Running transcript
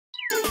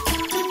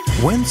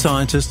When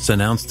scientists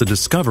announced the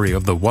discovery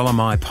of the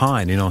Wollemi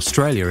Pine in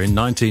Australia in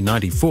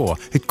 1994,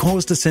 it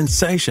caused a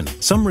sensation.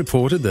 Some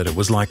reported that it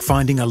was like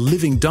finding a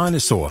living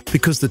dinosaur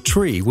because the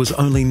tree was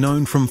only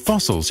known from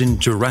fossils in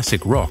Jurassic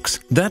rocks.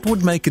 That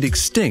would make it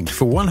extinct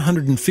for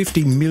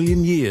 150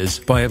 million years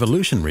by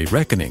evolutionary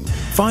reckoning.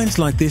 Finds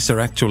like this are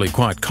actually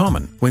quite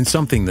common. When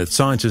something that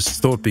scientists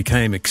thought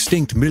became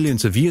extinct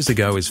millions of years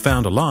ago is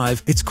found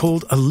alive, it's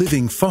called a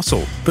living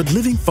fossil. But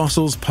living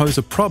fossils pose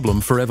a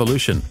problem for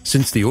evolution.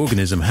 Since the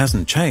organism hasn't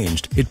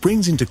changed, it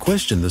brings into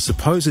question the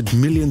supposed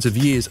millions of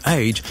years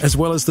age as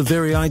well as the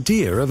very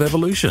idea of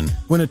evolution.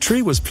 When a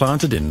tree was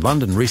planted in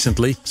London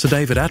recently, Sir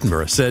David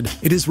Attenborough said,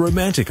 "It is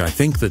romantic, I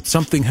think, that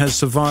something has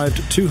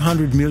survived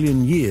 200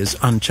 million years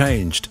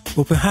unchanged."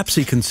 Well, perhaps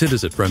he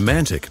considers it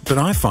romantic, but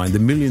I find the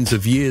millions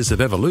of years of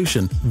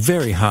evolution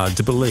very hard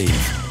to believe.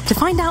 To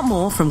find out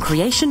more from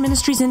Creation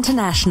Ministries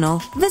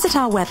International, visit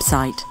our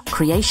website,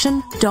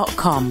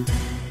 creation.com.